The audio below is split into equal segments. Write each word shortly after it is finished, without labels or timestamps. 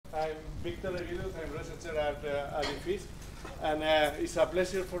I'm Victor Aguilos. I'm researcher at IFISC. And it's a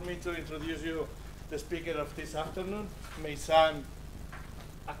pleasure for me to introduce you the speaker of this afternoon, Meisam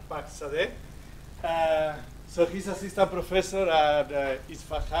Akbarzadeh. So he's assistant professor at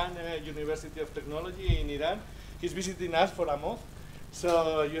Isfahan University of Technology in Iran. He's visiting us for a month.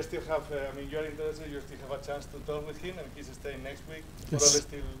 So you still have, I mean, you're interested, you still have a chance to talk with him, and he's staying next week, yes. probably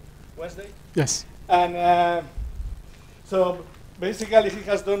till Wednesday. Yes. And so basically he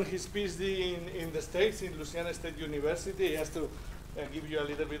has done his PhD in the States, in Louisiana State University. He has to give you a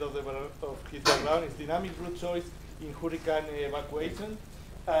little bit of his background. It's dynamic route choice in hurricane evacuation.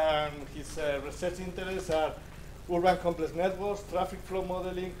 And his research interests are urban complex networks, traffic flow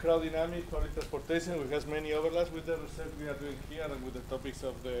modeling, crowd dynamics, public transportation, which has many overlaps with the research we are doing here and with the topics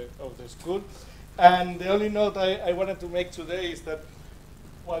of the school. And the only note I wanted to make today is that,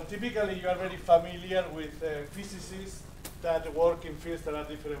 well, typically you are very familiar with physicists that work in fields that are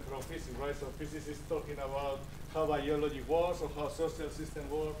different from physics, right? So physicists talking about how biology works or how social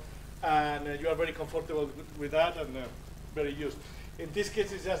systems work, and you are very comfortable with that and very used. In this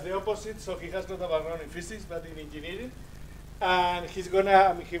case, it's just the opposite. So he has not a background in physics, but in engineering. And he's gonna,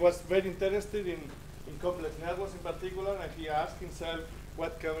 I mean, he was very interested in complex networks in particular, and he asked himself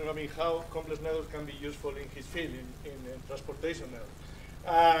how complex networks can be useful in his field, in transportation networks.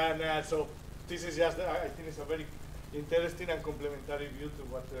 And so this is just, I think it's a very interesting and complementary view to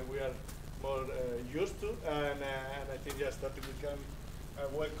what we are more used to. And I think just that we can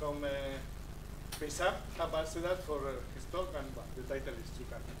welcome Meisam Akbarzadeh for his talk, and the title is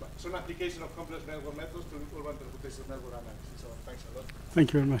it's an application of complex network methods to urban transportation network analysis. So thanks a lot.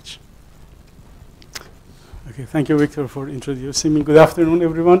 Thank you very much. Okay, thank you, Victor, for introducing me. Good afternoon,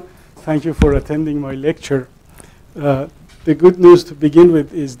 everyone. Thank you for attending my lecture. The good news to begin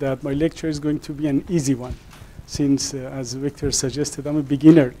with is that my lecture is going to be an easy one, since, as Victor suggested, I'm a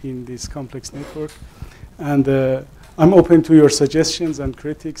beginner in this complex network. And I'm open to your suggestions and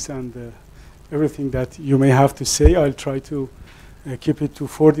critics and everything that you may have to say. I'll try to keep it to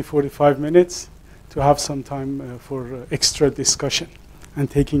 40-45 minutes to have some time for extra discussion and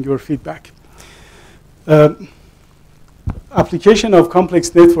taking your feedback. Application of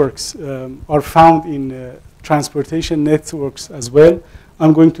complex networks are found in transportation networks as well.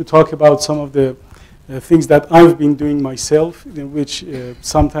 I'm going to talk about some of the things that I've been doing myself, which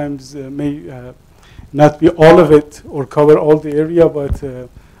sometimes may not be all of it or cover all the area, but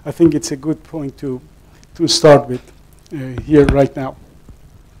I think it's a good point to start with here right now.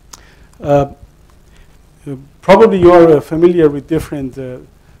 Probably you are familiar with different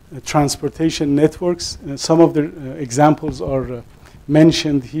transportation networks. Some of the examples are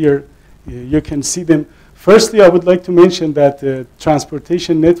mentioned here. You can see them. Firstly, I would like to mention that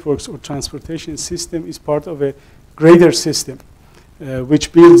transportation networks or transportation system is part of a greater system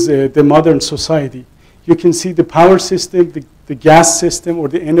which builds the modern society. You can see the power system, the gas system or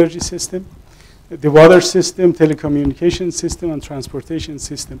the energy system, the water system, telecommunication system, and transportation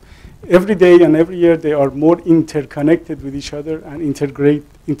system. Every day and every year they are more interconnected with each other and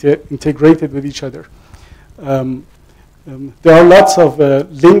integrated with each other. There are lots of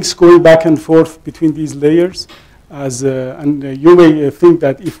links going back and forth between these layers, and you may think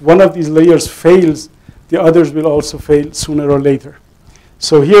that if one of these layers fails, the others will also fail sooner or later.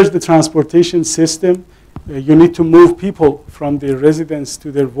 So here's the transportation system. You need to move people from their residence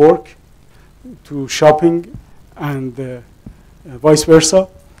to their work, to shopping, and vice versa.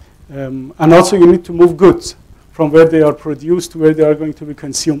 And also you need to move goods from where they are produced to where they are going to be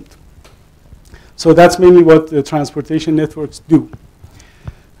consumed. So that's mainly what the transportation networks do.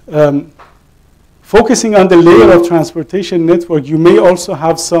 Focusing on the layer of transportation network, you may also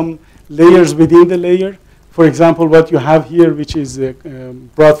have some layers within the layer. For example, what you have here, which is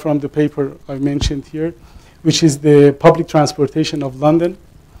brought from the paper I mentioned here, which is the public transportation of London,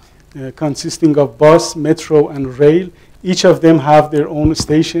 consisting of bus, metro, and rail. Each of them have their own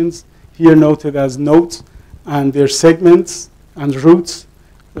stations, here noted as nodes, and their segments and routes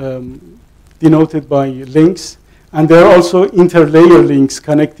denoted by links. And there are also interlayer links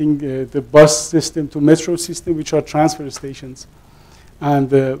connecting the bus system to metro system, which are transfer stations.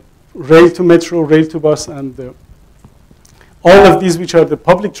 And rail to metro, rail to bus, and all of these, which are the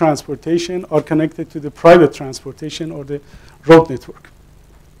public transportation, are connected to the private transportation or the road network.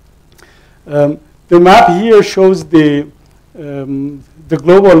 The map here shows the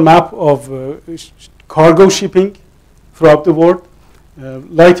global map of cargo shipping throughout the world.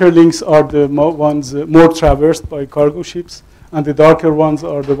 Lighter links are the ones more traversed by cargo ships, and the darker ones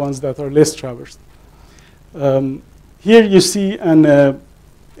are the ones that are less traversed. Here you see a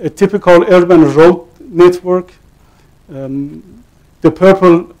typical urban road network. The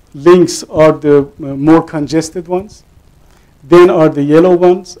purple links are the more congested ones, then are the yellow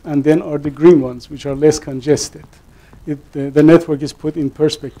ones, and then are the green ones, which are less congested. The network is put in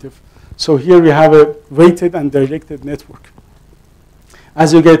perspective. So here we have a weighted and directed network.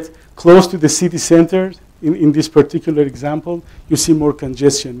 As you get close to the city center, in this particular example, you see more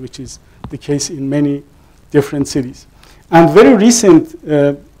congestion, which is the case in many different cities. And very recent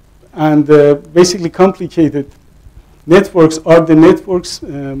and basically complicated networks are the networks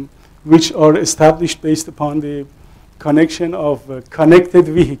which are established based upon the connection of connected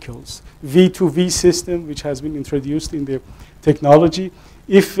vehicles, V2V system, which has been introduced in the technology.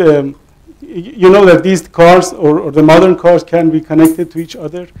 If you know that these cars or the modern cars can be connected to each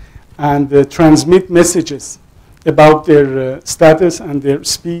other and transmit messages about their status and their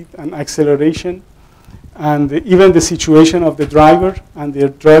speed and acceleration, and even the situation of the driver and their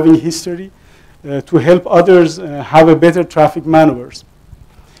driving history to help others have a better traffic maneuvers.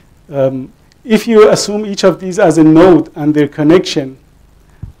 If you assume each of these as a node and their connection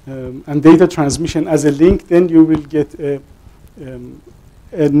and data transmission as a link, then you will get a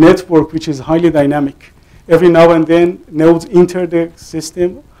network which is highly dynamic. Every now and then, nodes enter the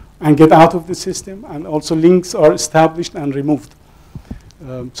system and get out of the system, and also links are established and removed.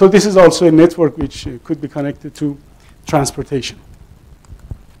 So this is also a network which could be connected to transportation.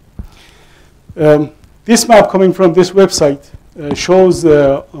 This map coming from this website shows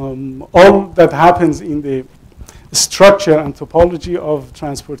all that happens in the structure and topology of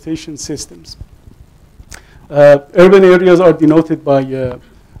transportation systems. Urban areas are denoted by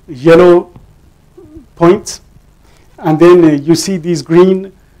yellow points, and then you see these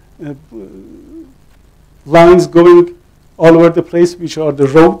green lines going all over the place, which are the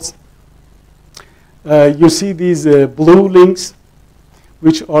roads. You see these blue links,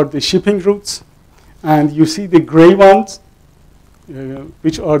 which are the shipping routes, and you see the gray ones,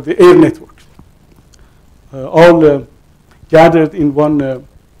 which are the air networks, all gathered in one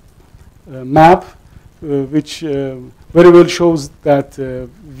map, which very well shows that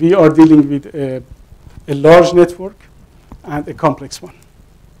we are dealing with a large network and a complex one.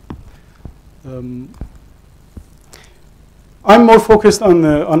 I'm more focused on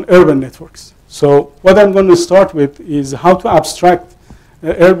urban networks. So what I'm going to start with is how to abstract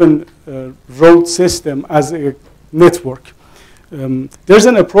urban road system as a network. There's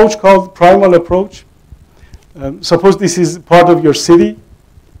an approach called primal approach. Suppose this is part of your city.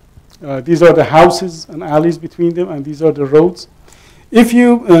 These are the houses and alleys between them, and these are the roads. If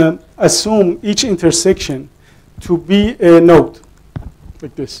you assume each intersection to be a node,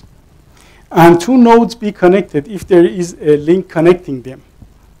 like this, and two nodes be connected if there is a link connecting them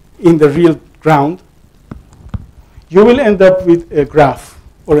in the real ground, you will end up with a graph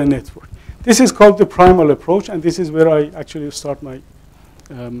or a network. This is called the primal approach, and this is where I actually start my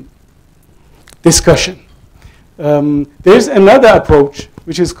discussion. There's another approach,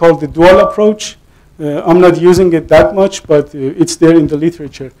 which is called the dual approach. I'm not using it that much, but it's there in the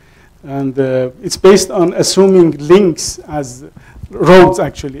literature. And it's based on assuming links as roads,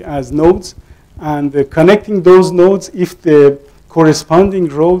 actually, as nodes, and connecting those nodes if the corresponding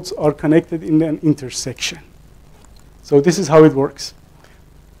roads are connected in an intersection. So this is how it works.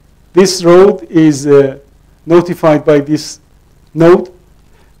 This road is notified by this node.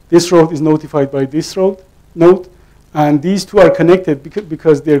 This road is notified by this node. And these two are connected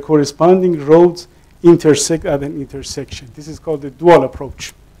because their corresponding roads intersect at an intersection. This is called the dual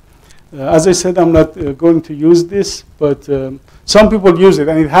approach. As I said, I'm not going to use this, but some people use it,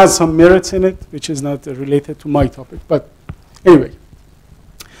 and it has some merits in it, which is not related to my topic. But anyway,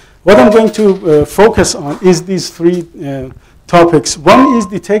 what I'm going to focus on is these three topics. One is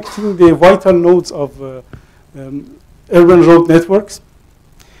detecting the vital nodes of urban road networks.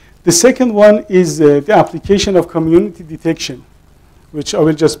 The second one is the application of community detection, which I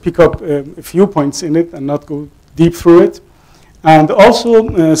will just pick up a few points in it and not go deep through it. And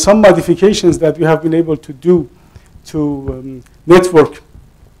also some modifications that we have been able to do to network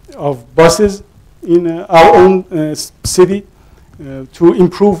of buses in our own city to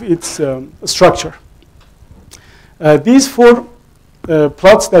improve its structure. These four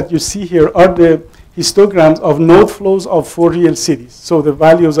plots that you see here are the histograms of node flows of 4 real cities. So the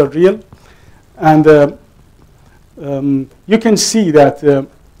values are real. And you can see that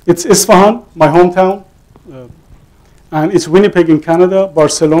it's Isfahan, my hometown, and it's Winnipeg in Canada,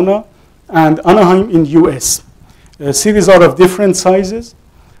 Barcelona, and Anaheim in US. Cities are of different sizes.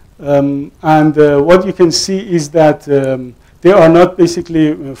 And what you can see is that they are not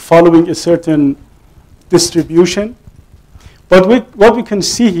basically following a certain distribution. But what we can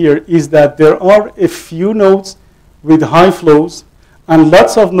see here is that there are a few nodes with high flows and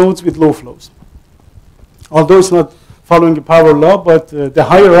lots of nodes with low flows. Although it's not following the power law, but the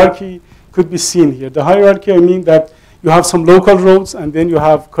hierarchy could be seen here. The hierarchy, I mean that you have some local roads, and then you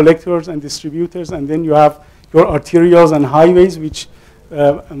have collectors and distributors, and then you have your arterials and highways, which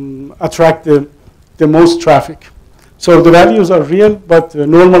attract the most traffic. So the values are real, but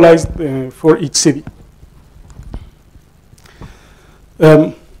normalized for each city.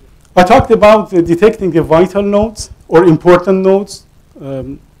 I talked about detecting the vital nodes or important nodes.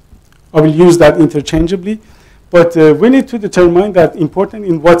 I will use that interchangeably. But we need to determine that important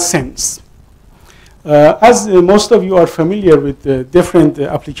in what sense. As most of you are familiar with the different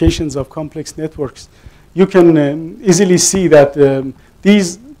applications of complex networks, you can easily see that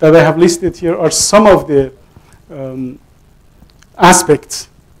these that I have listed here are some of the aspects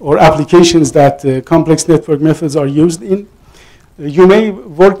or applications that complex network methods are used in. You may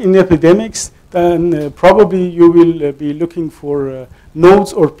work in epidemics, then probably you will be looking for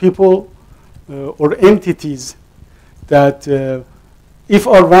nodes or people or entities that if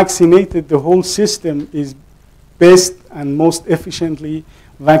are vaccinated, the whole system is best and most efficiently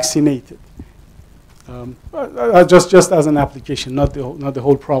vaccinated. Just as an application, not the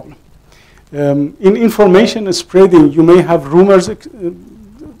whole problem. In information spreading, you may have rumors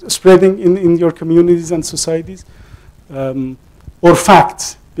spreading in your communities and societies, or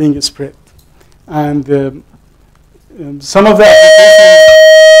facts being spread. And some of the applications...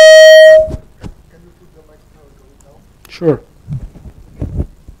 Can you put the microphone going down? Sure.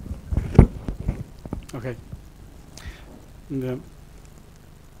 Okay.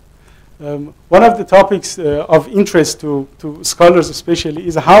 One of the topics of interest to scholars especially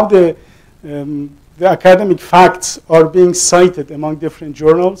is how the academic facts are being cited among different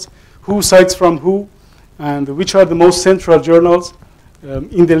journals, who cites from who, and which are the most central journals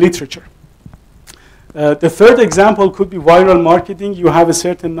in the literature. The third example could be viral marketing. You have a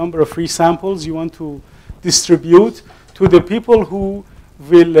certain number of free samples you want to distribute to the people who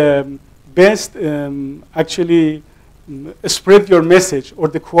will best actually spread your message or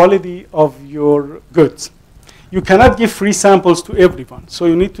the quality of your goods. You cannot give free samples to everyone, so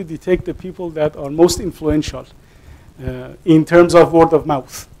you need to detect the people that are most influential in terms of word of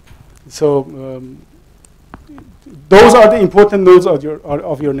mouth. So those are the important nodes of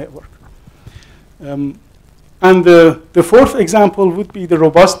your network. And the fourth example would be the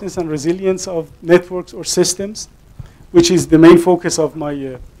robustness and resilience of networks or systems, which is the main focus of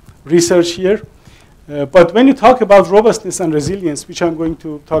my research here. But when you talk about robustness and resilience, which I'm going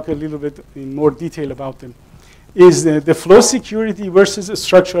to talk a little bit in more detail about them, is the flow security versus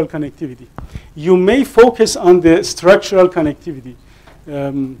structural connectivity. You may focus on the structural connectivity.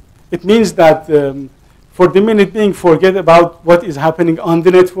 It means that for the minute being, forget about what is happening on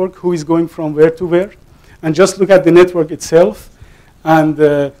the network, who is going from where to where, and just look at the network itself and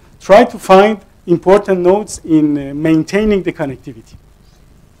try to find important nodes in maintaining the connectivity.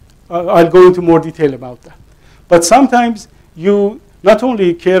 I'll go into more detail about that. But sometimes you not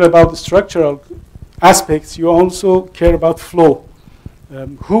only care about the structural aspects, you also care about flow.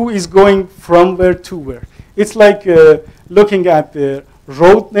 Who is going from where to where? It's like looking at the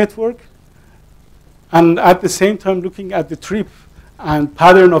road network and at the same time looking at the trip and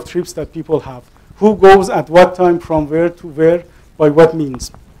pattern of trips that people have. Who goes at what time from where to where, by what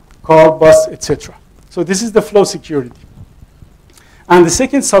means? Car, bus, etc. So this is the flow security. And the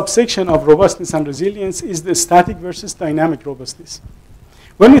second subsection of robustness and resilience is the static versus dynamic robustness.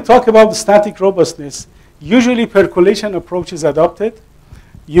 When we talk about the static robustness, usually percolation approach is adopted.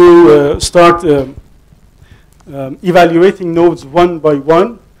 You start evaluating nodes one by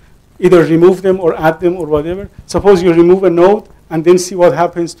one, either remove them or add them or whatever. Suppose you remove a node and then see what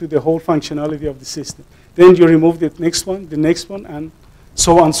happens to the whole functionality of the system. Then you remove the next one, and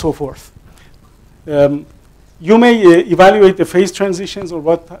so on and so forth. You may evaluate the phase transitions or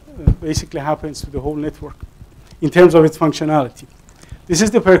what basically happens to the whole network in terms of its functionality. This is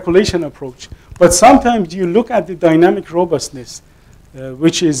the percolation approach. But sometimes you look at the dynamic robustness,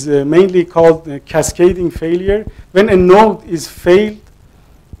 which is mainly called cascading failure. When a node is failed,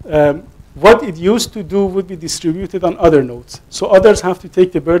 what it used to do would be distributed on other nodes. So others have to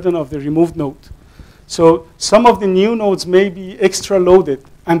take the burden of the removed node. So some of the new nodes may be extra loaded,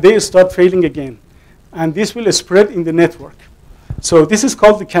 and they start failing again. And this will spread in the network. So this is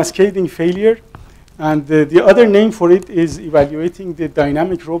called the cascading failure. And the other name for it is evaluating the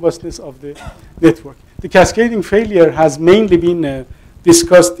dynamic robustness of the network. The cascading failure has mainly been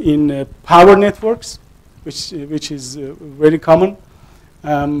discussed in power networks, which is very common.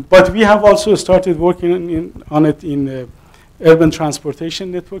 But we have also started working on it in urban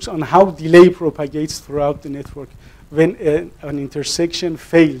transportation networks, on how delay propagates throughout the network when an intersection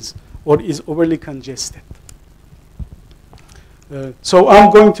fails or is overly congested. So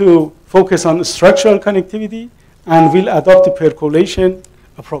I'm going to focus on structural connectivity and will adopt the percolation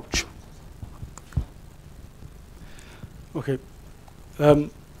approach. Okay.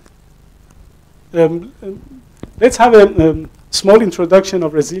 Let's have a small introduction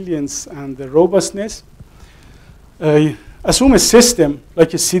of resilience and the robustness. Assume a system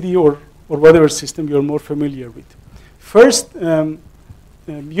like a city or whatever system you're more familiar with. First,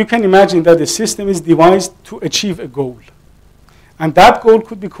 you can imagine that the system is devised to achieve a goal. And that goal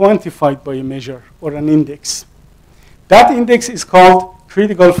could be quantified by a measure or an index. That index is called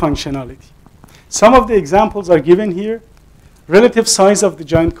critical functionality. Some of the examples are given here. Relative size of the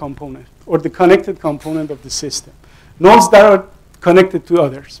joint component or the connected component of the system. Nodes that are connected to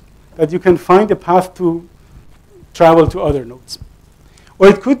others, that you can find a path to travel to other nodes. Or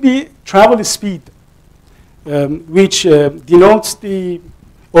it could be travel speed, which denotes the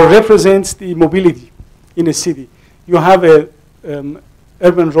or represents the mobility in a city. You have a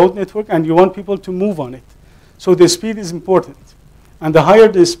urban road network and you want people to move on it. So the speed is important. And the higher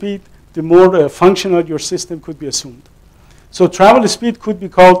the speed, the more functional your system could be assumed. So travel speed could be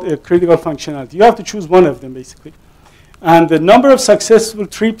called a critical functionality. You have to choose one of them, basically. And the number of successful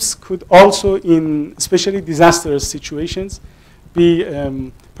trips could also, in especially disastrous situations, be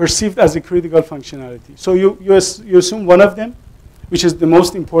perceived as a critical functionality. So you assume one of them, which is the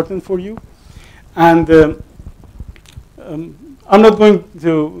most important for you. And I'm not going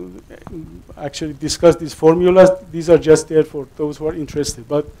to actually discuss these formulas. These are just there for those who are interested.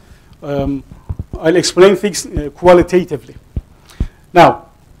 But I'll explain things qualitatively. Now,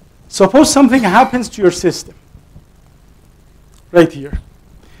 suppose something happens to your system, right here.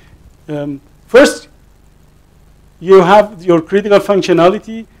 First, you have your critical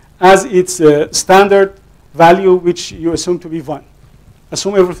functionality as its standard value, which you assume to be 1.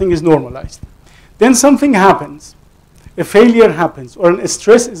 Assume everything is normalized. Then something happens. A failure happens, or a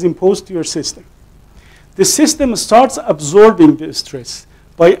stress is imposed to your system. The system starts absorbing the stress.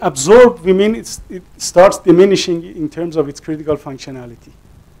 By absorb, we mean it starts diminishing in terms of its critical functionality.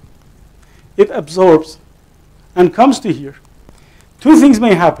 It absorbs and comes to here. Two things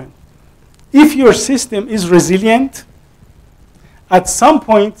may happen. If your system is resilient, at some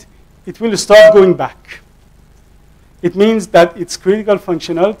point, it will start going back. It means that its critical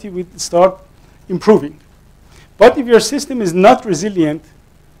functionality will start improving. But if your system is not resilient,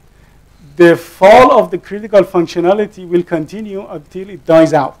 the fall of the critical functionality will continue until it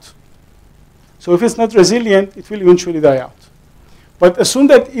dies out. So if it's not resilient, it will eventually die out. But assume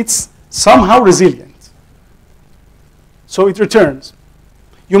that it's somehow resilient. So it returns.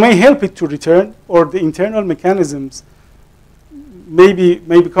 You may help it to return, or the internal mechanisms may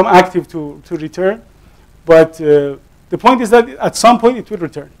become active to return. But the point is that at some point it will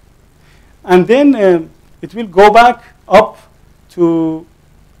return. And then it will go back up to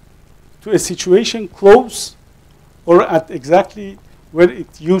a situation close or at exactly where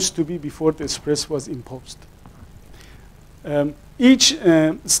it used to be before the stress was imposed. Each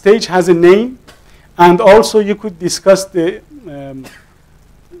stage has a name, and also you could discuss the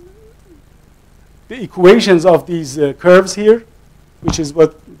equations of these curves here, which is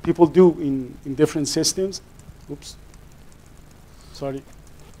what people do in different systems. Oops, sorry.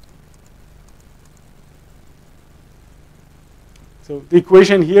 So the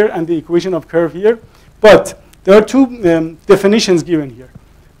equation here and the equation of curve here. But there are two definitions given here.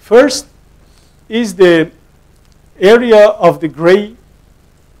 First is the area of the gray,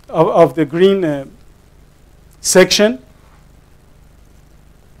 of the green section.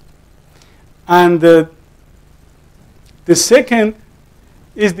 And the second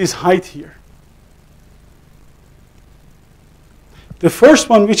is this height here. The first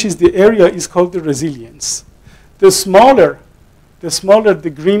one, which is the area, is called the resilience. The smaller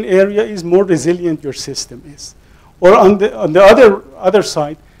the green area is, more resilient your system is. Or on the other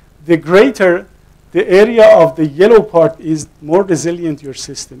side, the greater the area of the yellow part is, more resilient your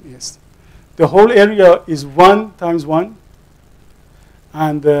system is. The whole area is 1 times 1.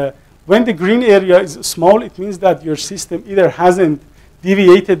 And when the green area is small, it means that your system either hasn't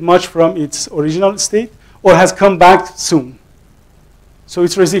deviated much from its original state or has come back soon. So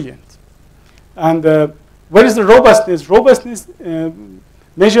it's resilient. And what is the robustness? Robustness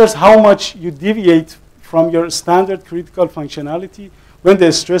measures how much you deviate from your standard critical functionality when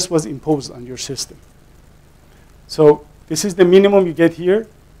the stress was imposed on your system. So this is the minimum you get here,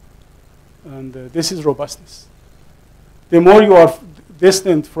 and this is robustness. The more you are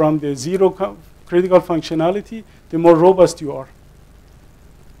distant from the zero critical functionality, the more robust you are.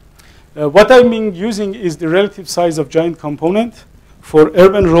 What I'm using is the relative size of giant component for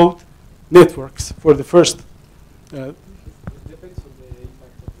urban road networks for the first. It depends on the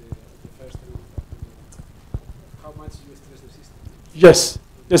impact of the first group. How much you stress the system. Yes,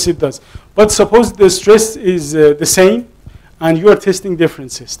 yes it does. But suppose the stress is the same and you are testing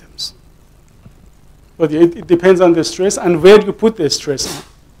different systems. But it depends on the stress and where you put the stress on.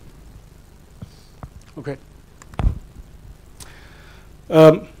 Okay.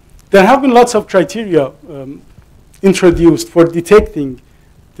 There have been lots of criteria introduced for detecting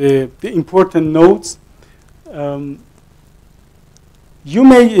the important nodes. You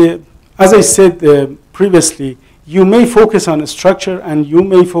may, as I said previously, you may focus on a structure and you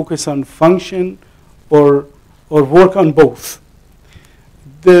may focus on function or work on both.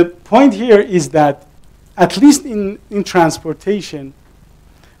 The point here is that at least in transportation,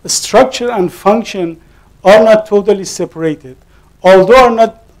 structure and function are not totally separated, although are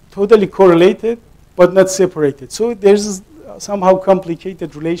not totally correlated, but not separated. So there's somehow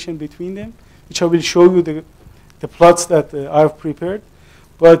complicated relation between them, which I will show you the plots that I have prepared.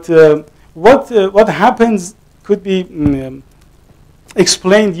 But what happens could be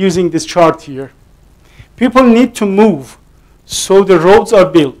explained using this chart here. People need to move, so the roads are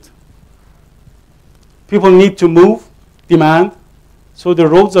built. People need to move, demand, so the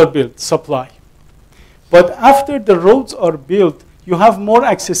roads are built, supply. But after the roads are built, you have more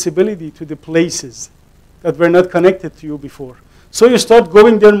accessibility to the places that were not connected to you before. So you start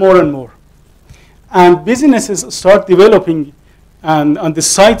going there more and more. And businesses start developing on the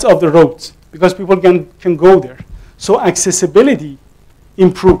sides of the roads because people can go there. So accessibility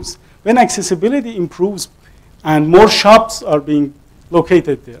improves. When accessibility improves and more shops are being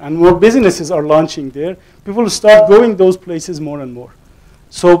located there and more businesses are launching there, people start going those places more and more.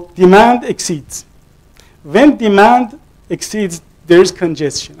 So demand exceeds. When demand exceeds, there is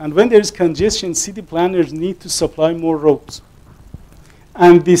congestion. And when there is congestion, city planners need to supply more roads.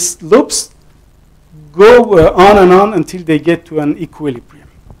 And these loops go on and on until they get to an equilibrium,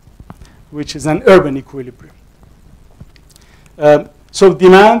 which is an urban equilibrium. So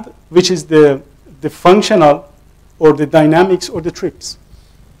demand, which is the functional or the dynamics or the trips.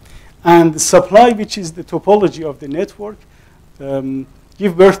 And the supply, which is the topology of the network,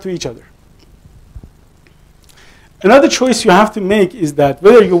 give birth to each other. Another choice you have to make is that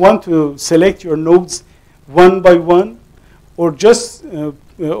whether you want to select your nodes one by one or just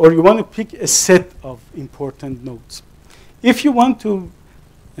or you want to pick a set of important nodes. If you want to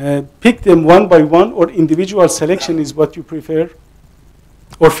pick them one by one or individual selection is what you prefer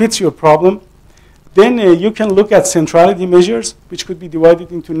or fits your problem, then you can look at centrality measures, which could be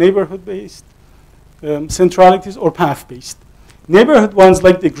divided into neighborhood-based centralities or path-based. Neighborhood ones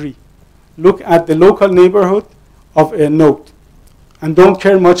like degree look at the local neighborhood of a node and don't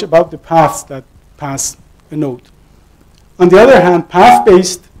care much about the paths that pass a node. On the other hand,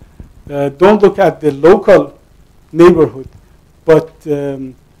 path-based don't look at the local neighborhood, but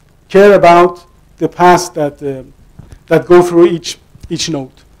care about the paths that go through each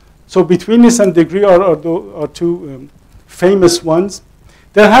node. So betweenness and degree are two famous ones.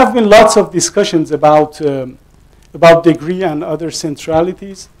 There have been lots of discussions about degree and other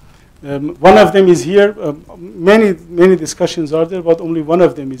centralities. One of them is here. Many discussions are there, but only one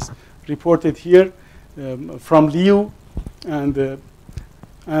of them is reported here from Liu and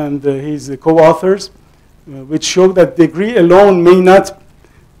his co-authors, which show that degree alone may not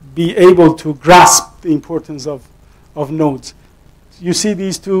be able to grasp the importance of nodes. You see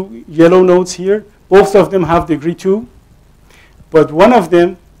these two yellow nodes here. Both of them have degree 2, but one of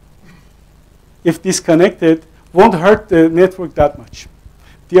them, if disconnected, won't hurt the network that much.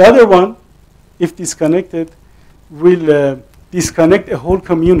 The other one, if disconnected, will disconnect a whole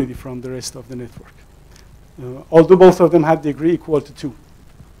community from the rest of the network, although both of them have degree equal to 2.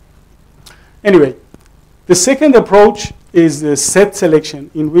 Anyway, the second approach is the set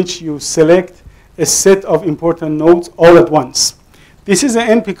selection, in which you select a set of important nodes all at once. This is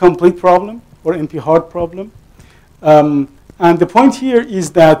an NP-complete problem or NP-hard problem. And the point here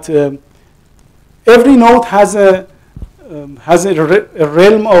is that every node has a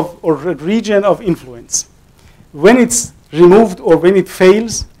realm of or a region of influence. When it's removed or when it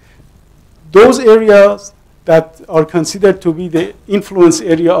fails, those areas that are considered to be the influence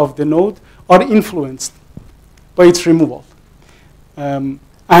area of the node are influenced by its removal. And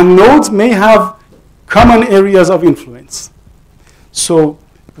nodes may have common areas of influence. So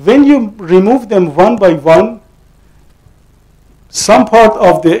when you remove them one by one, some part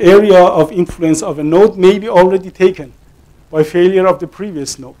of the area of influence of a node may be already taken by failure of the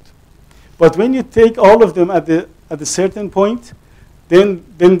previous node. But when you take all of them at a certain point, then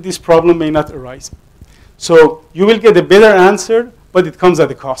this problem may not arise. So you will get a better answer, but it comes at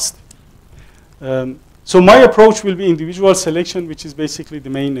a cost. So my approach will be individual selection, which is basically the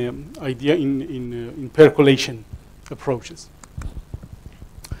main idea in percolation approaches.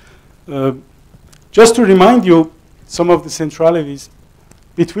 Just to remind you some of the centralities,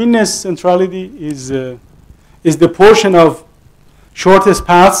 betweenness centrality is the portion of shortest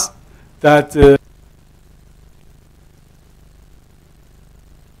paths that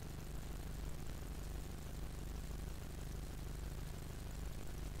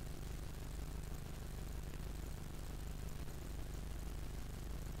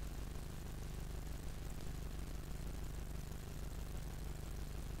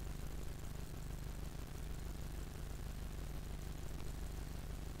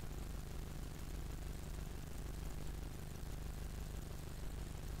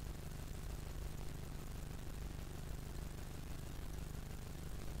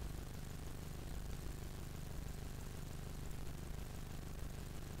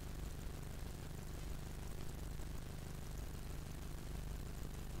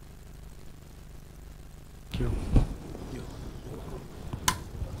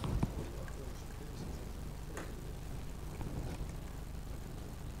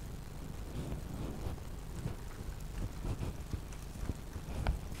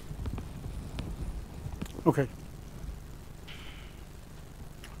okay.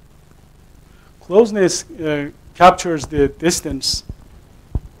 Closeness captures the distance,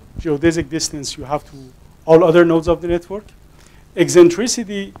 geodesic distance you have to all other nodes of the network.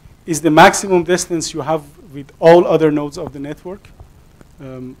 Eccentricity is the maximum distance you have with all other nodes of the network,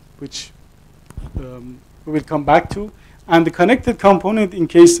 which we will come back to. And the connected component, in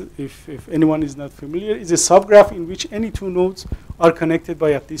case if anyone is not familiar, is a subgraph in which any two nodes are connected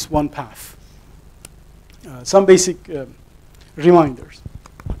by at least one path. Some basic reminders.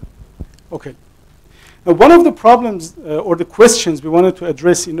 Okay. Now, one of the problems or the questions we wanted to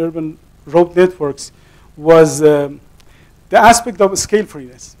address in urban road networks was the aspect of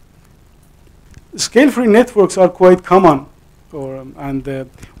scale-freeness. Scale-free networks are quite common and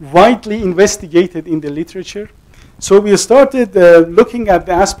widely investigated in the literature. So we started looking at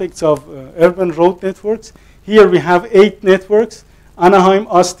the aspects of urban road networks. Here we have 8 networks: Anaheim,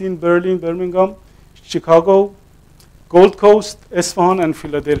 Austin, Berlin, Birmingham, Chicago, Gold Coast, Isfahan, and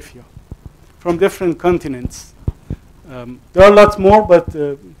Philadelphia, from different continents. There are lots more, but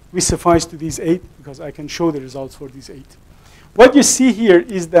we suffice to these 8 because I can show the results for these 8. What you see here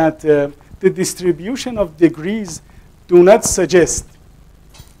is that the distribution of degrees do not suggest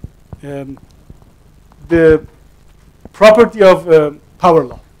the property of power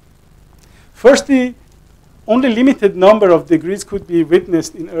law. Firstly, only limited number of degrees could be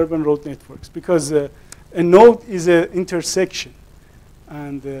witnessed in urban road networks because a node is an intersection.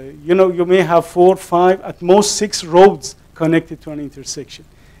 And you may have 4, 5, at most 6 roads connected to an intersection.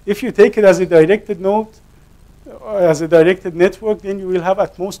 If you take it as a directed node, as a directed network, then you will have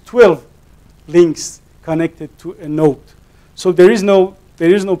at most 12 links connected to a node. So there is no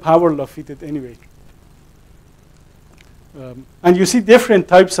power law fitted anyway. And you see different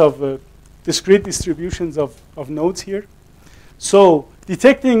types of discrete distributions of nodes here. So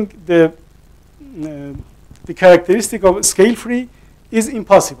detecting the characteristic of scale-free is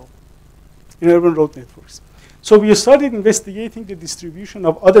impossible in urban road networks. So we started investigating the distribution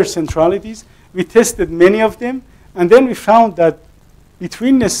of other centralities. We tested many of them, and then we found that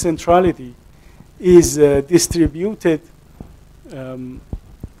betweenness centrality is distributed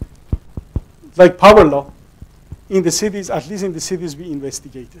like power law in the cities, at least in the cities we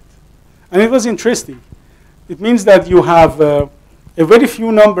investigated. And it was interesting. It means that you have a very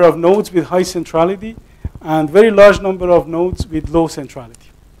few number of nodes with high centrality and very large number of nodes with low centrality.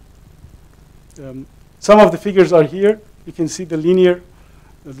 Some of the figures are here. You can see the linear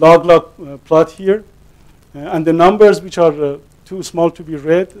log-log plot here. And the numbers, which are too small to be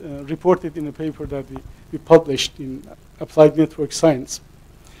read, reported in a paper that we published in Applied Network Science.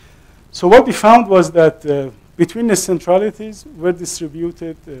 So what we found was that betweenness centralities were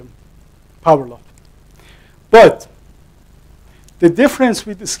distributed power law. But the difference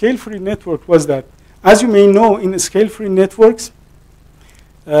with the scale-free network was that, as you may know, in scale-free networks,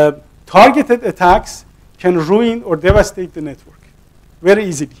 targeted attacks can ruin or devastate the network very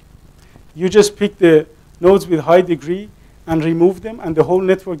easily. You just pick the nodes with high degree and remove them, and the whole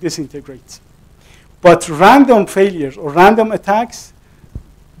network disintegrates. But random failures or random attacks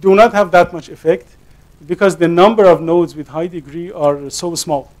do not have that much effect because the number of nodes with high degree are so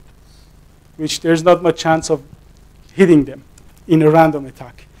small, which there's not much chance of hitting them in a random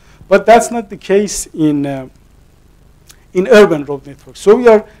attack. But that's not the case in in urban road networks. So we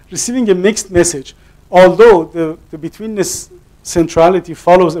are receiving a mixed message. Although the betweenness centrality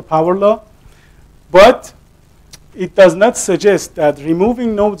follows a power law, but it does not suggest that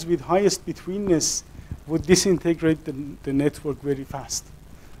removing nodes with highest betweenness would disintegrate the network very fast.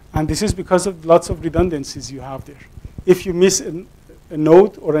 And this is because of lots of redundancies you have there. If you miss a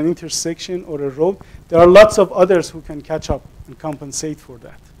node or an intersection or a road, there are lots of others who can catch up and compensate for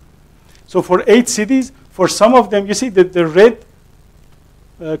that. So for 8 cities, for some of them, you see that the red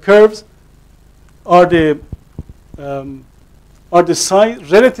curves are the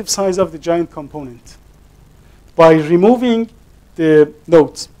relative size of the giant component by removing the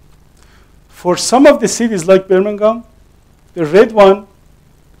nodes. For some of the cities like Birmingham, the red one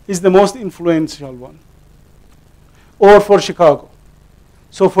is the most influential one, or for Chicago.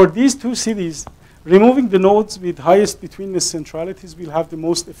 So for these 2 cities, removing the nodes with highest betweenness centralities will have the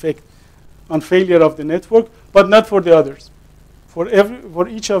most effect on failure of the network, but not for the others. For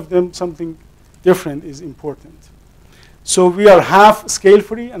each of them, something different is important. So we are half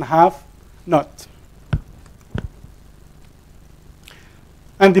scale-free and half not.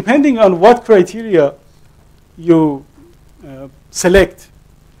 And depending on what criteria you select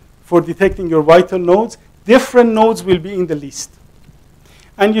for detecting your vital nodes, different nodes will be in the list.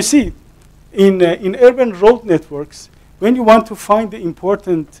 And you see, in urban road networks, when you want to find the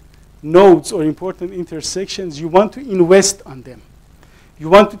important nodes or important intersections, you want to invest on them. You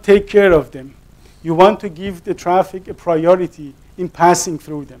want to take care of them. You want to give the traffic a priority in passing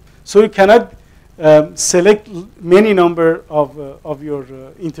through them. So you cannot select many number of your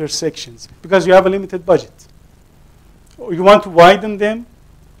intersections because you have a limited budget. Or you want to widen them,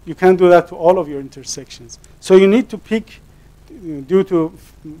 you can't do that to all of your intersections. So you need to pick, due to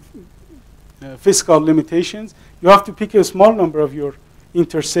fiscal limitations, you have to pick a small number of your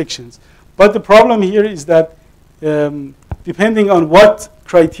intersections. But the problem here is that depending on what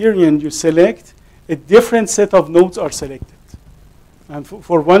criterion you select, a different set of nodes are selected. And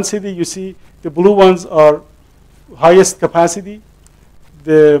for one city, you see the blue ones are highest capacity,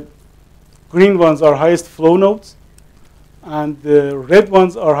 the green ones are highest flow nodes, and the red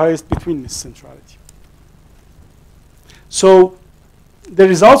ones are highest betweenness centrality. So the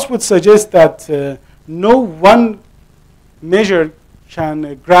results would suggest that no one measure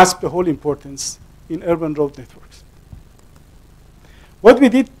can grasp the whole importance in urban road networks. What we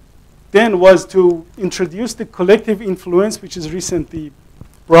did then was to introduce the collective influence, which is recently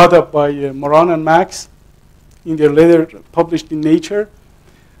brought up by Moran and Max in their letter published in Nature.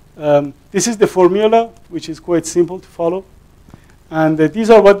 This is the formula, which is quite simple to follow. And these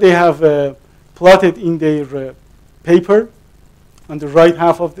are what they have plotted in their paper on the right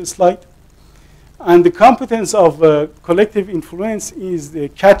half of the slide. And the competence of collective influence is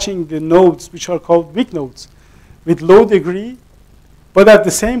catching the nodes, which are called weak nodes, with low degree, but at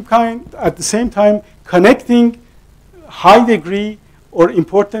the same time connecting high degree or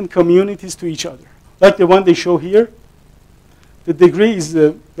important communities to each other. Like the one they show here. The degree is,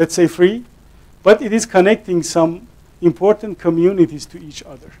 let's say, 3, but it is connecting some important communities to each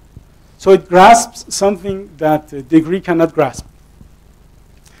other. So it grasps something that degree cannot grasp.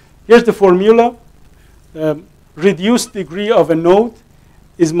 Here's the formula. Reduced degree of a node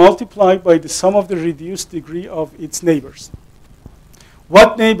is multiplied by the sum of the reduced degree of its neighbors.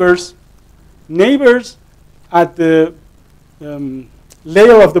 What neighbors? Neighbors at the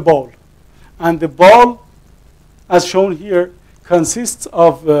layer of the ball. And the ball, as shown here, consists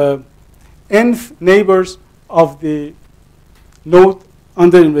of nth neighbors of the node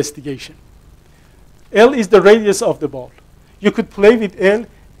under investigation. L is the radius of the ball. You could play with L.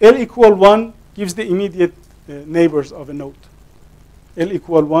 L equal 1 gives the immediate neighbors of a node. L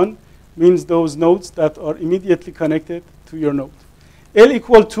equal 1 means those nodes that are immediately connected to your node. L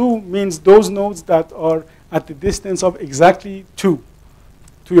equal 2 means those nodes that are at the distance of exactly 2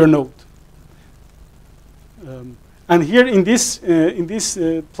 to your node. And here in this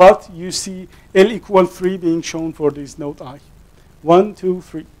plot, you see L equal 3 being shown for this node I. 1, 2,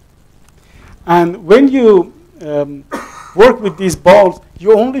 3. And when you work with these balls,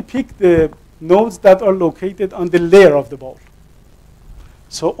 you only pick the nodes that are located on the layer of the ball.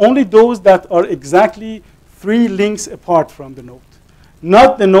 So only those that are exactly 3 links apart from the node,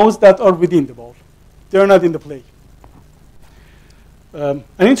 not the nodes that are within the ball. They are not in the play. An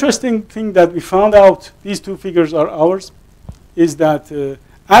interesting thing that we found out, these 2 figures are ours, is that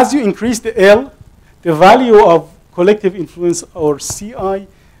as you increase the L, the value of collective influence, or CI,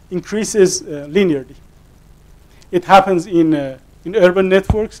 increases linearly. It happens in urban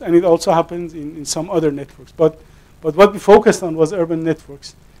networks, and it also happens in some other networks. But what we focused on was urban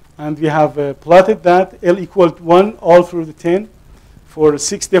networks. And we have plotted that L equal to 1 all through the 10 for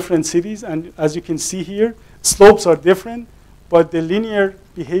 6 different cities. And as you can see here, slopes are different, but the linear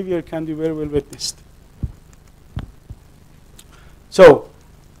behavior can be very well witnessed. So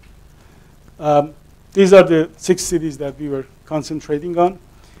these are the 6 cities that we were concentrating on.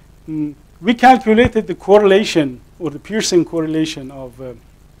 We calculated the correlation or the Pearson correlation of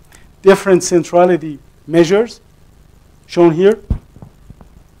different centrality measures shown here.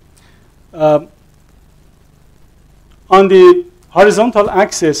 On the horizontal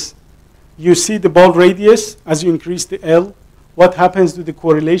axis, you see the ball radius as you increase the L. What happens to the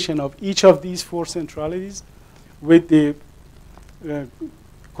correlation of each of these 4 centralities with the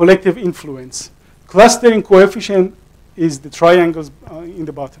collective influence. Clustering coefficient is the triangles in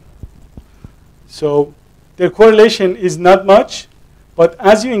the bottom. So their correlation is not much, but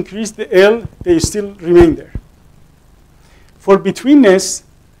as you increase the L, they still remain there. For betweenness,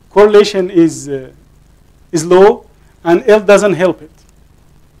 correlation is low, and L doesn't help it.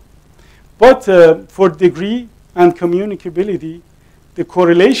 But for degree and communicability, the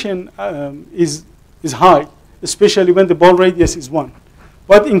correlation is high, especially when the ball radius is 1.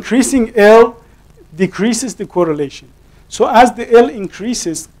 But increasing L decreases the correlation. So as the L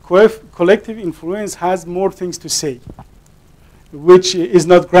increases, collective influence has more things to say, which is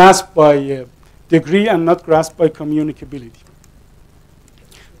not grasped by degree and not grasped by communicability.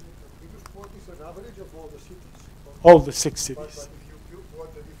 All the 6 cities. But if you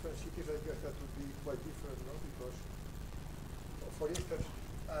want the different cities, I guess that would be quite different, no? Because, for instance...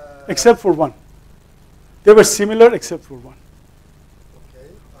 except for one. They were similar except for one. Okay,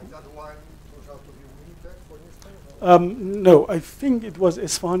 and that one turns out to be Winnipeg, for instance? No, I think it was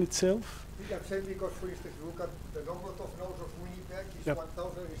Isfahan itself. I think I'm saying because, for instance, you look at the number of nodes of Winnipeg is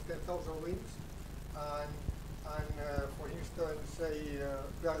 1,000, is 10,000 wins. And for instance, say,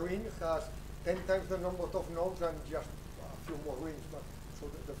 Berlin has 10 times the number of nodes and just a few more rings, but so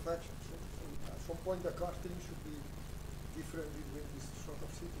the fraction. So at some point, the clustering should be different between these sort of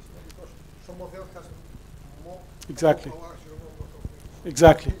cities, no? Because some of them has more, exactly. a larger number of rings.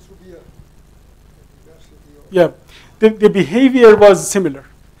 Exactly. It should be a diversity of... Yeah, the behavior was similar,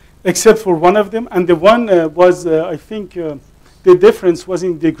 except for one of them, and the one was, I think, the difference was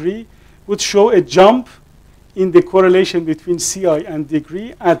in degree, would show a jump in the correlation between CI and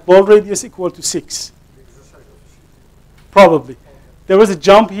degree at ball radius equal to 6. Probably. There was a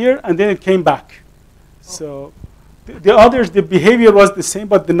jump here, and then it came back. So the others, the behavior was the same,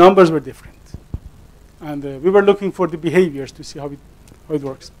 but the numbers were different. And we were looking for the behaviors to see how it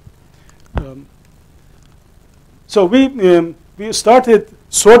works. So we started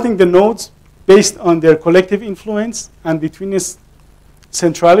sorting the nodes based on their collective influence and betweenness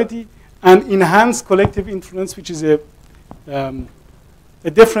centrality, and enhanced collective influence, which is a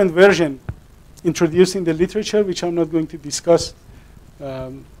different version introduced in the literature, which I'm not going to discuss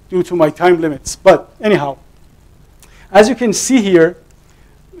due to my time limits. But anyhow, as you can see here,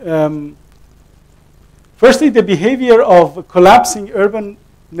 firstly, the behavior of collapsing urban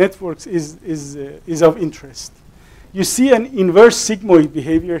networks is of interest. You see an inverse sigmoid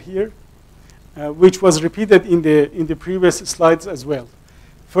behavior here, which was repeated in the previous slides as well.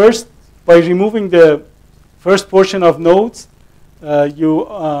 First, by removing the first portion of nodes, you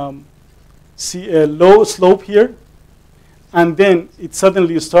see a low slope here, and then it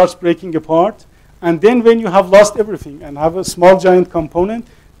suddenly starts breaking apart. And then when you have lost everything and have a small giant component,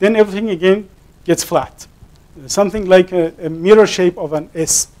 then everything again gets flat. Something like a mirror shape of an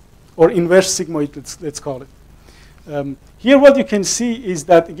S, or inverse sigmoid, let's call it. Here what you can see is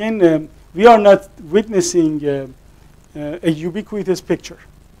that, again, we are not witnessing a ubiquitous picture.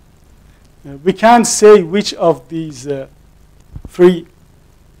 We can't say which of these 3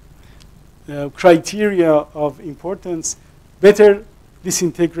 criteria of importance better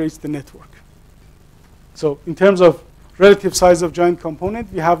disintegrates the network. So in terms of relative size of giant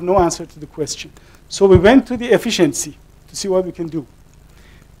component, we have no answer to the question. So we went to the efficiency to see what we can do.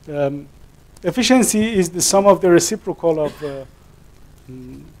 Efficiency is the sum of the reciprocal of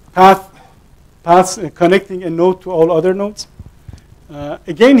paths connecting a node to all other nodes.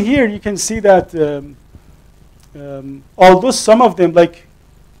 Again, here you can see that although some of them, like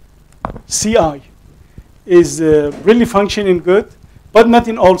CI, is really functioning good, but not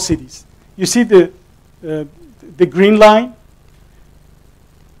in all cities. You see the green line.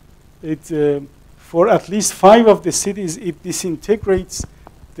 For at least 5 of the cities, it disintegrates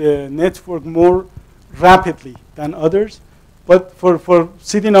the network more rapidly than others. But for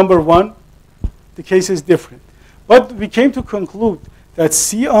city number 1, the case is different. But we came to conclude that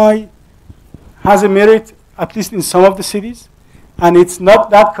CI has a merit, at least in some of the cities, and it's not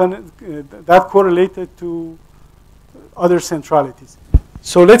that correlated to other centralities.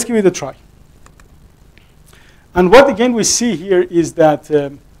 So let's give it a try. And what again we see here is that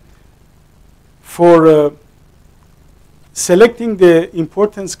for selecting the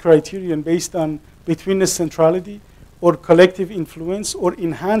importance criterion based on betweenness centrality or collective influence or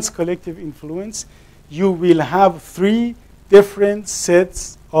enhanced collective influence, you will have 3 different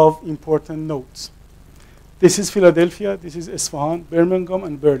sets of important nodes. This is Philadelphia, this is Isfahan, Birmingham,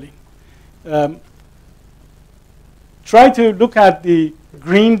 and Berlin. Try to look at the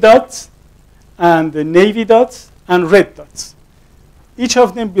green dots and the navy dots and red dots. Each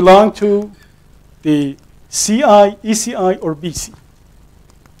of them belong to the CI, ECI, or BC.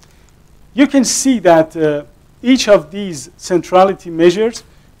 You can see that each of these centrality measures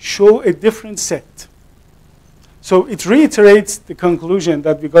show a different set. So it reiterates the conclusion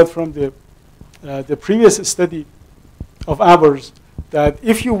that we got from the previous study of ours, that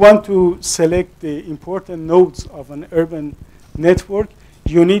if you want to select the important nodes of an urban network,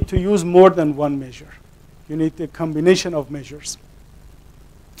 you need to use more than one measure. You need a combination of measures,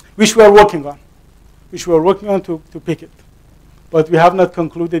 which we are working on, to pick it. But we have not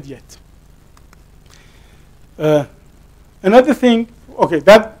concluded yet. Another thing, okay,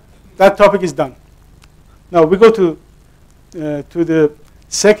 that topic is done. Now we go to the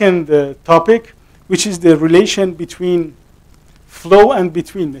second topic, which is the relation between flow and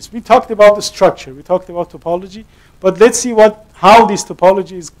betweenness. We talked about the structure, we talked about topology, but let's see how this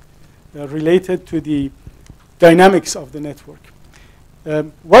topology is related to the dynamics of the network.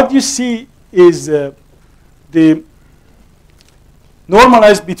 What you see is the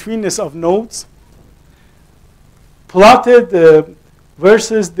normalized betweenness of nodes plotted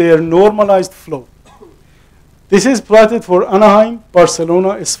versus their normalized flow. This is plotted for Anaheim,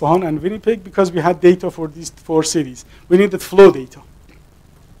 Barcelona, Isfahan, and Winnipeg because we had data for these 4 cities. We needed flow data.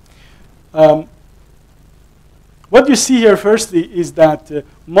 What you see here firstly is that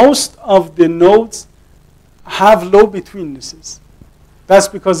most of the nodes have low betweennesses. That's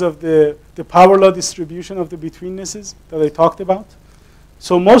because of the power law distribution of the betweennesses that I talked about.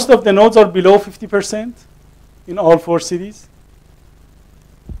 So most of the nodes are below 50% in all 4 cities.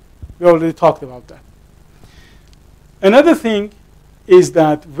 We already talked about that. Another thing is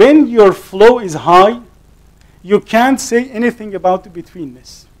that when your flow is high, you can't say anything about the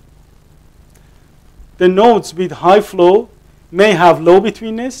betweenness. The nodes with high flow may have low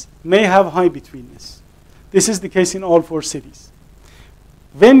betweenness, may have high betweenness. This is the case in all 4 cities.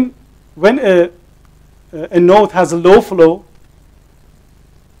 When a node has a low flow,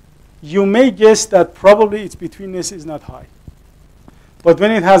 you may guess that probably its betweenness is not high. But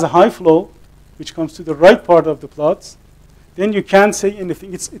when it has a high flow, which comes to the right part of the plots, then you can't say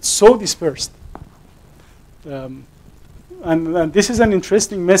anything. It's so dispersed. And this is an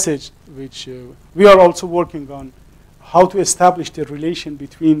interesting message, which we are also working on, how to establish the relation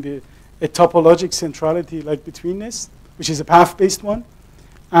between a topologic centrality like betweenness, which is a path-based one,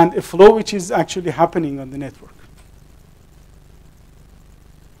 and a flow which is actually happening on the network.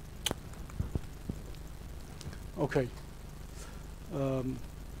 Okay.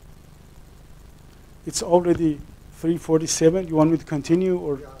 It's already 3:47. You want me to continue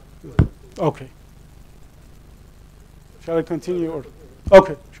or? Okay. Shall I continue or?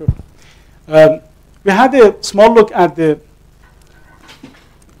 Okay, sure. We had a small look at the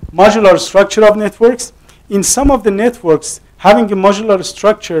modular structure of networks. In some of the networks, having a modular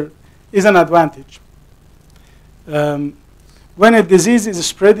structure is an advantage. When a disease is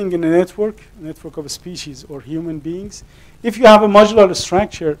spreading in a network of species or human beings, if you have a modular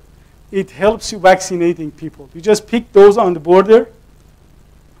structure, it helps you vaccinating people. You just pick those on the border,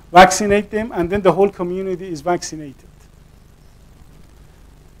 vaccinate them, and then the whole community is vaccinated.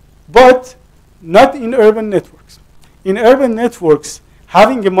 But not in urban networks. In urban networks,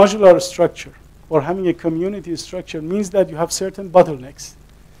 having a modular structure or having a community structure means that you have certain bottlenecks.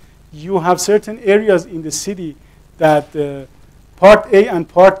 You have certain areas in the city that part A and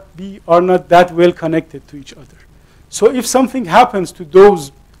part B are not that well connected to each other. So if something happens to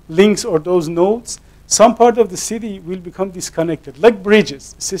those links or those nodes, some part of the city will become disconnected, like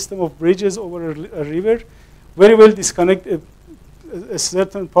bridges, a system of bridges over a river, very well disconnect a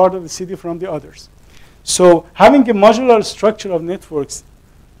certain part of the city from the others. So having a modular structure of networks,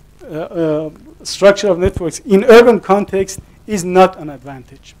 in urban context is not an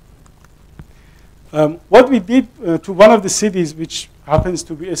advantage. What we did to one of the cities, which happens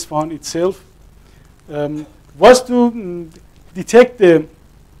to be Isfahan itself, was to detect the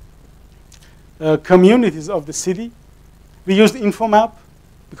communities of the city. We used InfoMap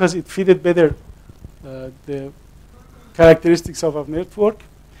because it fitted better characteristics of a network.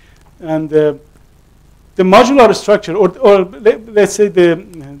 And the modular structure, or let's say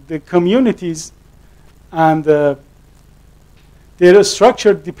the communities and their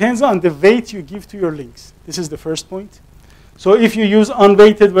structure depends on the weight you give to your links. This is the first point. So if you use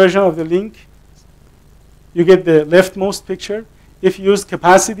unweighted version of the link, you get the leftmost picture. If you use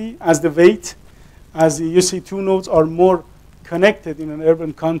capacity as the weight, as you see, two nodes are more connected in an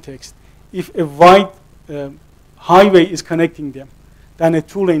urban context if a wide highway is connecting them than a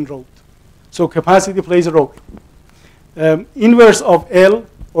two-lane road. So capacity plays a role. Inverse of L,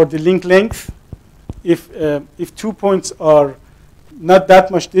 or the link length, if 2 points are not that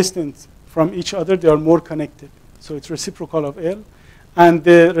much distant from each other, they are more connected. So it's reciprocal of L. And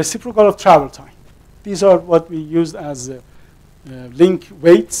the reciprocal of travel time. These are what we used as link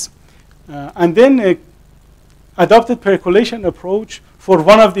weights. And then adopted percolation approach for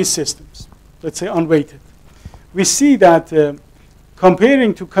one of these systems, let's say unweighted. We see that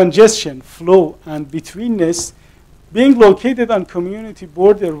comparing to congestion, flow, and betweenness, being located on community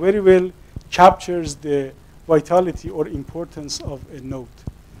border very well captures the vitality or importance of a node.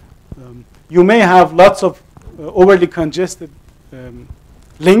 You may have lots of overly congested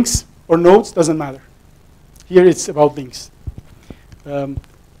links or nodes, doesn't matter. Here it's about links.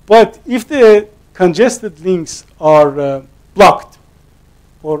 But if the congested links are blocked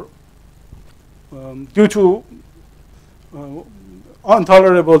or due to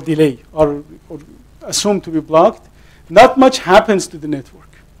intolerable delay or assumed to be blocked, not much happens to the network.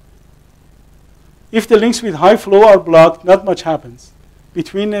 If the links with high flow are blocked, not much happens.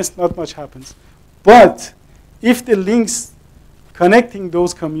 Betweenness, not much happens. But if the links connecting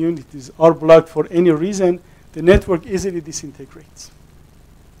those communities are blocked for any reason, the network easily disintegrates.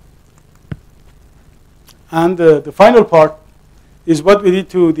 And the final part is what we did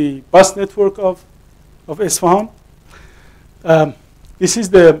to the bus network of Isfahan. This is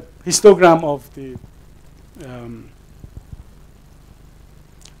the histogram of the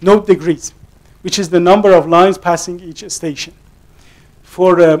node degrees, which is the number of lines passing each station.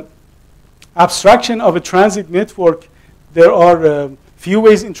 For abstraction of a transit network, there are few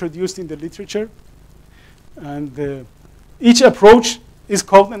ways introduced in the literature. And each approach is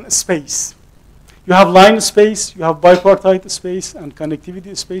called a space. You have line space, you have bipartite space, and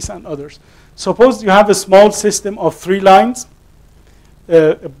connectivity space, and others. Suppose you have a small system of 3 lines,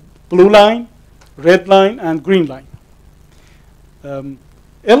 a blue line, red line, and green line.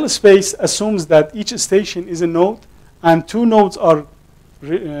 L space assumes that each station is a node, and 2 nodes are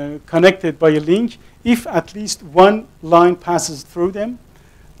connected by a link if at least one line passes through them,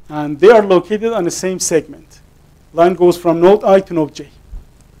 and they are located on the same segment. Line goes from node I to node J.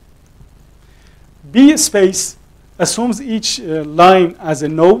 B space assumes each line as a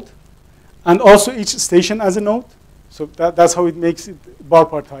node, and also each station as a node. So that's how it makes it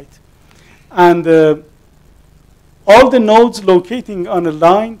bipartite. And all the nodes locating on a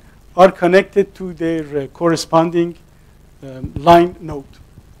line are connected to their corresponding line node.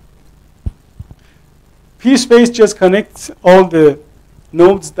 P space just connects all the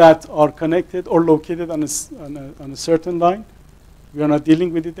nodes that are connected or located on a certain line. We are not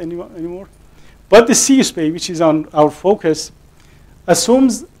dealing with it anymore. But the C space, which is on our focus,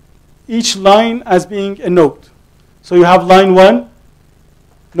 assumes each line as being a node. So you have line 1,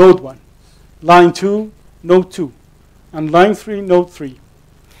 node 1, line 2, node 2, and line 3, node 3.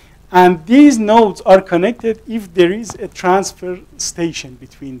 And these nodes are connected if there is a transfer station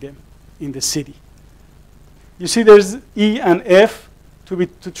between them in the city. You see there's E and F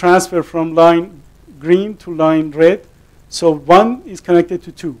to transfer from line green to line red. So 1 is connected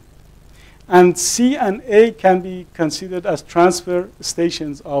to 2. And C and A can be considered as transfer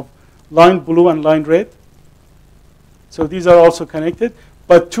stations of line blue and line red. So these are also connected.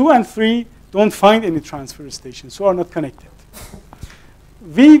 But 2 and 3 don't find any transfer stations, so are not connected.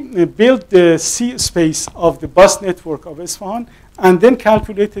 We built the C space of the bus network of Isfahan and then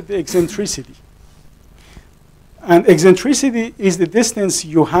calculated the eccentricity. And eccentricity is the distance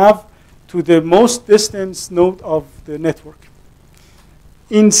you have to the most distant node of the network.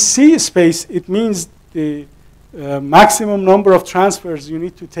 In C space, it means the maximum number of transfers you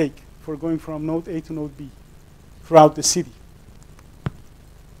need to take for going from node A to node B throughout the city.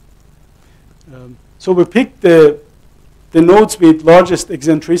 So we picked the nodes with largest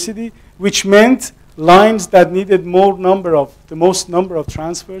eccentricity, which meant lines that needed the most number of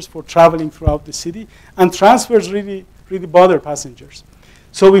transfers for traveling throughout the city. And transfers really bother passengers.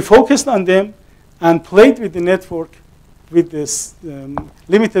 So we focused on them and played with the network with this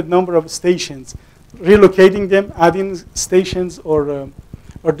limited number of stations, relocating them, adding stations, or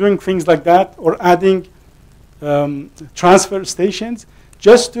doing things like that, or adding transfer stations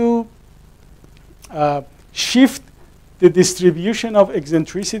just to shift the distribution of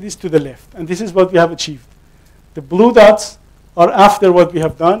eccentricities to the left. And this is what we have achieved. The blue dots are after what we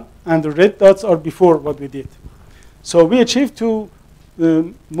have done, and the red dots are before what we did. So we achieved to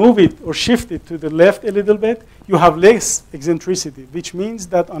move it or shift it to the left a little bit. You have less eccentricity, which means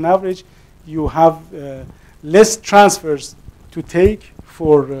that on average you have less transfers to take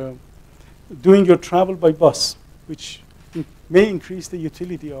for doing your travel by bus, which may increase the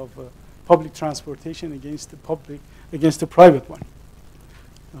utility of public transportation against the private one.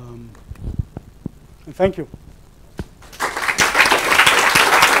 And thank you.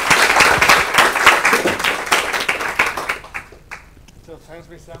 So thanks,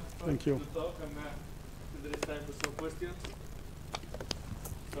 Meisam, for Thank you. the talk, and there is time for some questions.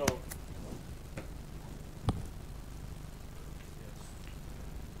 So.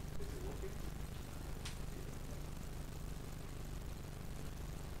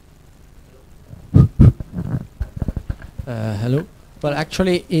 Hello. Well,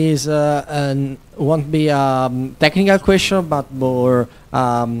 actually, won't be a technical question, but more,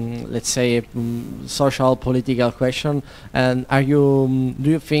 let's say, social, political question. And do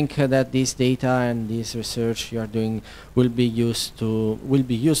you think that this data and this research you are doing will be useful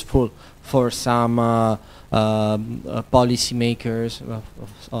for some policy makers,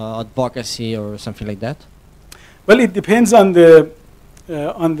 advocacy, or something like that? Well, it depends on the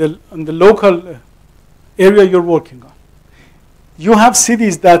local area you're working on. You have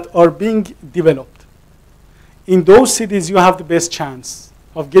cities that are being developed. In those cities, you have the best chance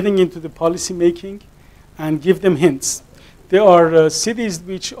of getting into the policy making and give them hints. There are cities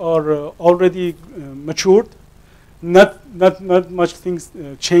which are already matured, not much things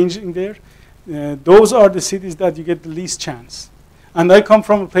changing there. Those are the cities that you get the least chance. And I come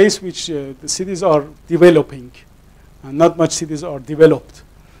from a place which the cities are developing, and not much cities are developed.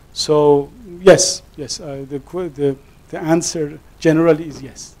 So yes, the answer generally is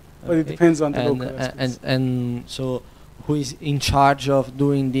yes, but it depends on the local aspects. And so, who is in charge of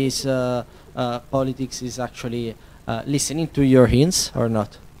doing this politics is actually listening to your hints or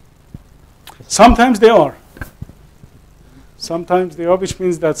not? Sometimes they are. Sometimes they are, which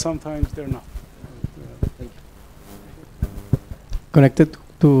means that sometimes they're not. Connected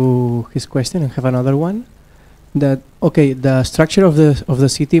to his question, I have another one. That okay, the structure of the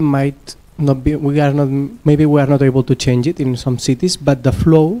city might not be. Maybe we are not able to change it in some cities, but the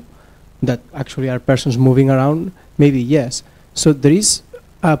flow that actually are persons moving around, maybe yes. So there is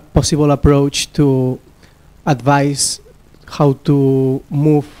a possible approach to advise how to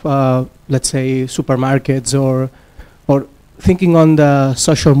move, let's say, supermarkets or thinking on the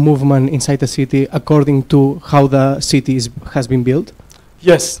social movement inside the city according to how the city has been built?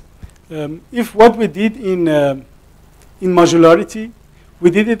 Yes. If what we did in modularity, we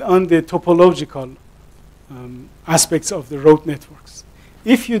did it on the topological aspects of the road networks.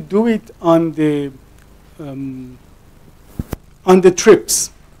 If you do it on the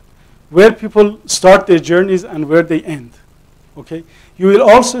trips, where people start their journeys and where they end, okay, you will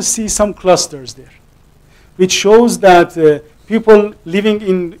also see some clusters there, which shows that people living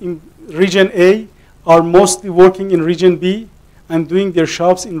in region A are mostly working in region B and doing their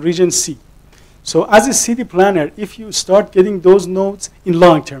shops in region C. So as a city planner, if you start getting those nodes in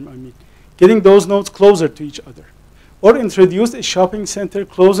long term, getting those nodes closer to each other, or introduce a shopping center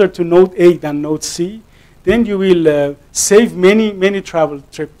closer to node A than node C, then you will save many travel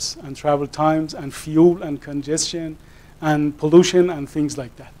trips and travel times and fuel and congestion and pollution and things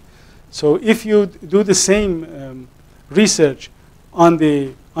like that. So if you do the same research on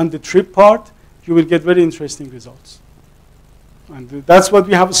the trip part, you will get very interesting results. And that's what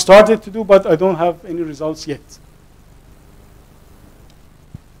we have started to do, but I don't have any results yet.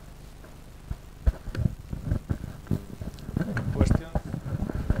 Questions?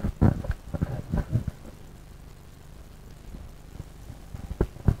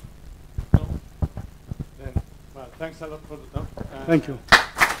 No? Then, well, thanks a lot for the talk. Thank you.